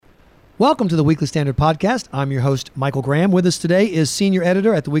Welcome to the Weekly Standard Podcast. I'm your host, Michael Graham. With us today is senior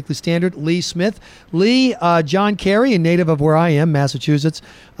editor at the Weekly Standard, Lee Smith. Lee, John Kerry, a native of where I am, Massachusetts,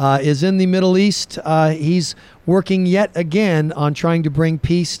 is in the Middle East. He's working yet again on trying to bring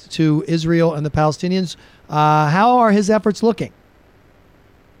peace to Israel and the Palestinians. How are his efforts looking?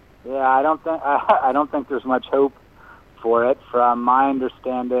 Yeah, I don't think there's much hope for it. From my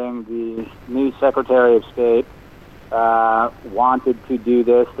understanding, the new Secretary of State wanted to do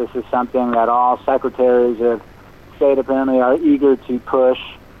this. This is something that all secretaries of state apparently are eager to push.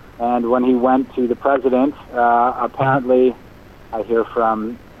 And when he went to the president, apparently, I hear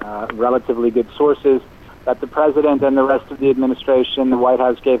from relatively good sources, that the president and the rest of the administration, the White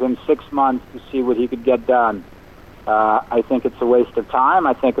House, gave him 6 months to see what he could get done. I think it's a waste of time.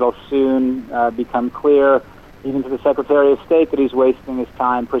 I think it'll soon become clear, even to the Secretary of State, that he's wasting his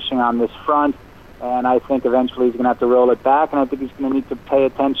time pushing on this front. And I think eventually he's going to have to roll it back, and I think he's going to need to pay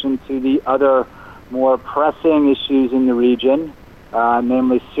attention to the other more pressing issues in the region,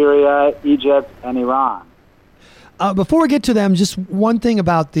 namely Syria, Egypt, and Iran. Before we get to them, just one thing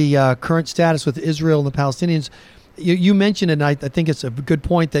about the current status with Israel and the Palestinians. You mentioned, and I think it's a good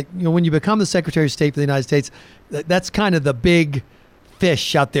point, that when you become the Secretary of State for the United States, that's kind of the big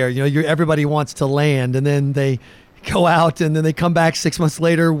fish out there. Everybody wants to land, and then they go out, and then they come back 6 months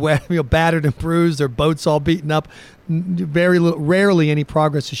later, battered and bruised, their boats all beaten up, rarely any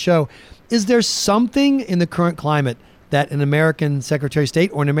progress to show. Is there something in the current climate that an American Secretary of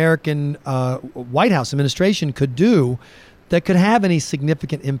State or an American White House administration could do that could have any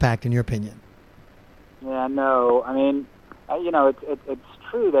significant impact, in your opinion? Yeah, no. I mean, it's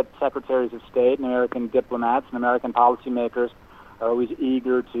true that secretaries of state and American diplomats and American policymakers are always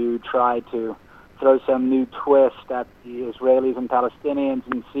eager to try to throw some new twist at the Israelis and Palestinians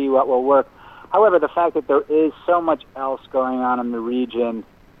and see what will work. However, the fact that there is so much else going on in the region,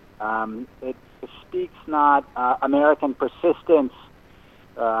 it speaks not American persistence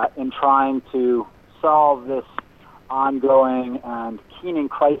in trying to solve this ongoing and keening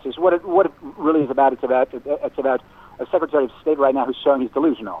crisis. What it really is about, it's about a Secretary of State right now who's showing he's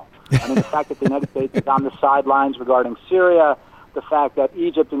delusional. I mean, the fact that the United States is on the sidelines regarding Syria, the fact that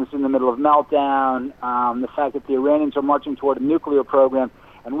Egypt is in the middle of meltdown, the fact that the Iranians are marching toward a nuclear program,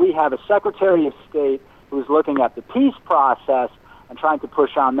 and we have a Secretary of State who's looking at the peace process and trying to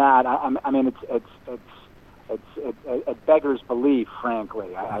push on that. I mean, it beggars belief,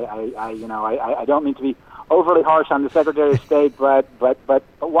 frankly. I don't mean to be overly harsh on the Secretary of State, but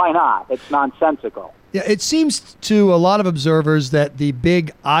why not? It's nonsensical. Yeah, it seems to a lot of observers that the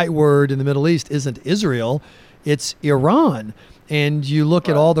big I word in the Middle East isn't Israel, it's Iran. And you look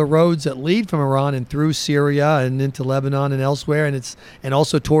at all the roads that lead from Iran and through Syria and into Lebanon and elsewhere, and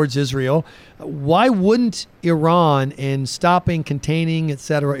also towards Israel. Why wouldn't Iran, in stopping, containing,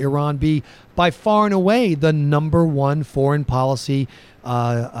 etc., Iran be by far and away the number one foreign policy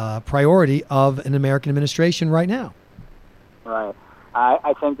priority of an American administration right now? Right.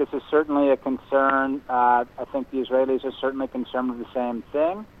 I think this is certainly a concern. I think the Israelis are certainly concerned with the same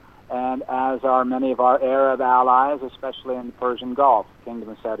thing, and as are many of our Arab allies, especially in the Persian Gulf, Kingdom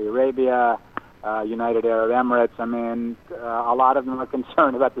of Saudi Arabia, United Arab Emirates. I mean, a lot of them are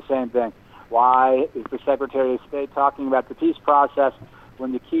concerned about the same thing. Why is the Secretary of State talking about the peace process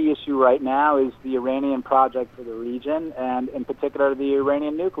when the key issue right now is the Iranian project for the region, and in particular the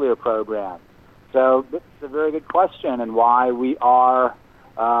Iranian nuclear program? So it's a very good question, and why we are,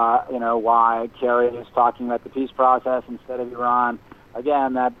 why Kerry is talking about the peace process instead of Iran.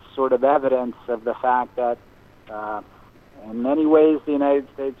 Again, that's sort of evidence of the fact that in many ways the United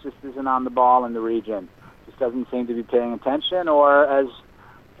States just isn't on the ball in the region. Just doesn't seem to be paying attention, or as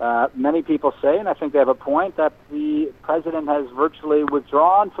many people say, and I think they have a point, that the president has virtually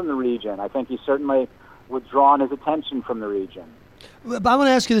withdrawn from the region. I think he's certainly withdrawn his attention from the region. But I want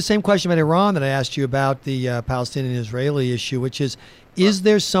to ask you the same question about Iran that I asked you about the Palestinian-Israeli issue, which is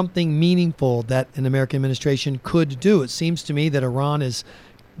there something meaningful that an American administration could do? It seems to me that Iran has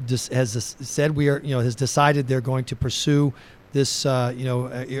said has decided they're going to pursue this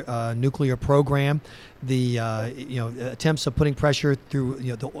nuclear program. The attempts of putting pressure through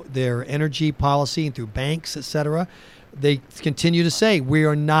their energy policy and through banks, etc. They continue to say we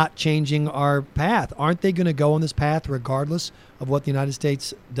are not changing our path. Aren't they going to go on this path regardless of what the United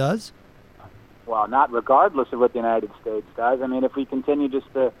States does? Well, not regardless of what the United States does. I mean, if we continue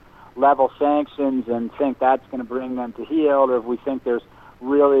just to level sanctions and think that's going to bring them to heel, or if we think there's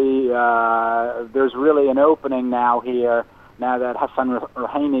really an opening now here, now that Hassan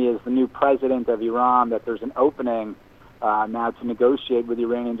Rouhani is the new president of Iran, that there's an opening now to negotiate with the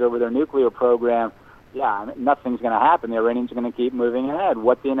Iranians over their nuclear program, nothing's going to happen. The Iranians are going to keep moving ahead.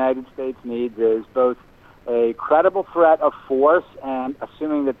 What the United States needs is both a credible threat of force, and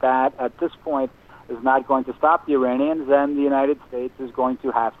assuming that at this point is not going to stop the Iranians, then the United States is going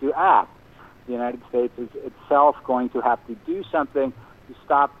to have to act. The United States is itself going to have to do something to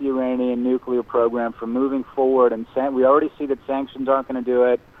stop the Iranian nuclear program from moving forward. And we already see that sanctions aren't going to do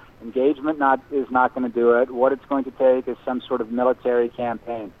it. Engagement is not going to do it. What it's going to take is some sort of military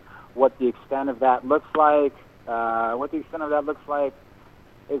campaign. What the extent of that looks like,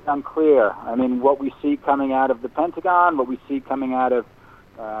 is unclear. I mean, what we see coming out of the Pentagon, what we see coming out of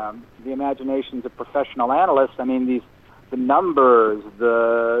the imaginations of professional analysts, I mean, the numbers,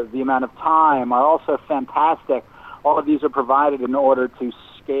 the amount of time are also fantastic. All of these are provided in order to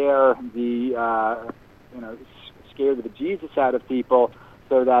scare the bejesus out of people,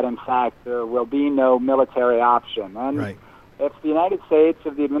 so that in fact there will be no military option. And right. If the United States,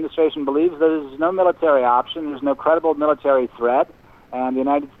 if the administration believes there's no military option, there's no credible military threat, and the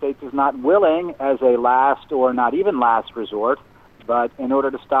United States is not willing, as a last or not even last resort, but in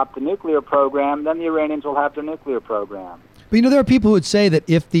order to stop the nuclear program, then the Iranians will have their nuclear program. But there are people who would say that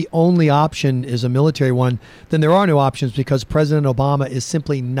if the only option is a military one, then there are no options, because President Obama is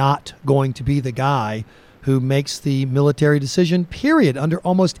simply not going to be the guy who makes the military decision, period, under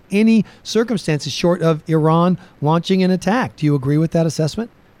almost any circumstances short of Iran launching an attack. Do you agree with that assessment?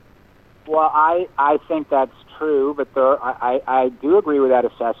 Well, I think that's true, but I do agree with that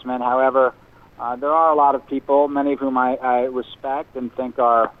assessment. However, there are a lot of people, many of whom I respect and think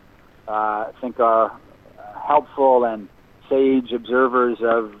are helpful and sage observers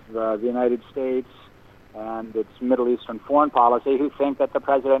of the United States and its Middle Eastern foreign policy, who think that the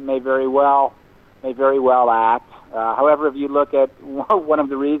president may very well act. However, if you look at one of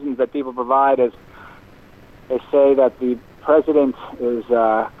the reasons that people provide is they say that the president is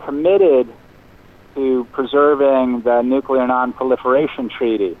committed to preserving the nuclear non-proliferation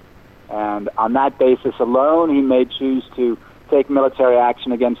treaty, and on that basis alone, he may choose to take military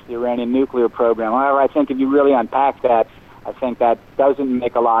action against the Iranian nuclear program. However, I think if you really unpack that, I think that doesn't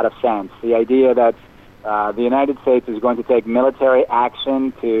make a lot of sense. The idea that the United States is going to take military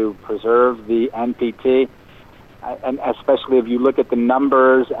action to preserve the NPT, and especially if you look at the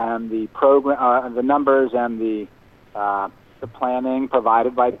numbers and the program, the planning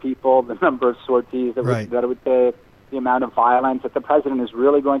provided by people, the number of sorties that it would take, the amount of violence, that the president is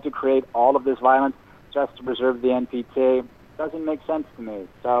really going to create all of this violence just to preserve the NPT, doesn't make sense to me.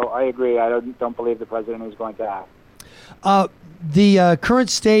 So I agree. I don't believe the president is going to act. The current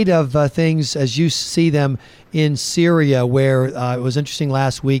state of things as you see them in Syria, where it was interesting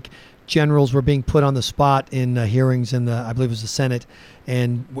last week, generals were being put on the spot in hearings in I believe it was the Senate,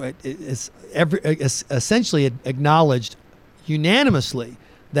 and it's essentially acknowledged unanimously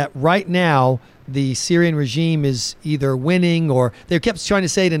that right now the Syrian regime is either winning, or they kept trying to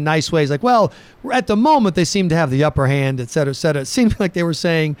say it in nice ways, like, well, at the moment they seem to have the upper hand, et cetera, et cetera. It seemed like they were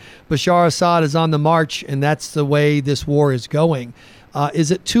saying Bashar Assad is on the march, and that's the way this war is going.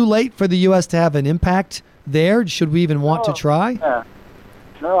 Is it too late for the U.S. to have an impact there? Should we even want to try? Yeah.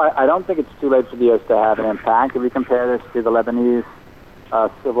 No, I don't think it's too late for the U.S. to have an impact. If we compare this to the Lebanese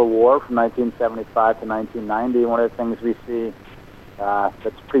civil war from 1975 to 1990, one of the things we see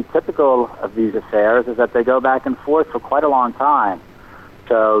that's pretty typical of these affairs is that they go back and forth for quite a long time.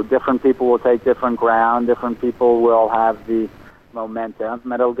 So different people will take different ground, different people will have the momentum,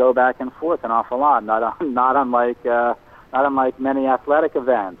 and it'll go back and forth an awful lot, not unlike many athletic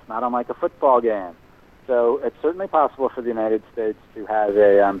events, not unlike a football game. So it's certainly possible for the United States to have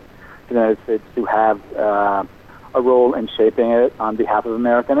a role in shaping it on behalf of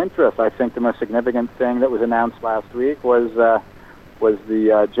American interests. I think the most significant thing that was announced last week was the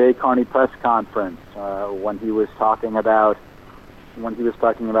Jay Carney press conference when he was talking about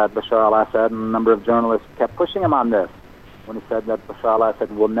Bashar al-Assad, and a number of journalists kept pushing him on this, when he said that Bashar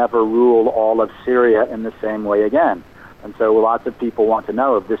al-Assad will never rule all of Syria in the same way again. And so lots of people want to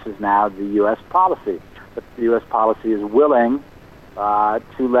know if this is now the U.S. policy, that the U.S. policy is willing to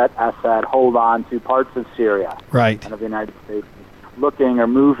let Assad hold on to parts of Syria. Right. And if the United States is looking or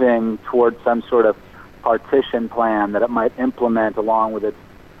moving towards some sort of partition plan that it might implement along with its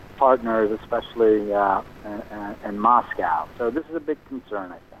partners, especially in Moscow. So this is a big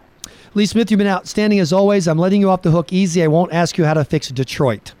concern, I think. Lee Smith, you've been outstanding as always. I'm letting you off the hook easy. I won't ask you how to fix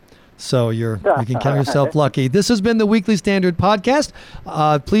Detroit. So you can count yourself lucky. This has been the Weekly Standard Podcast.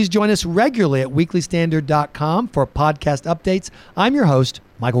 Please join us regularly at weeklystandard.com for podcast updates. I'm your host,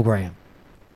 Michael Graham.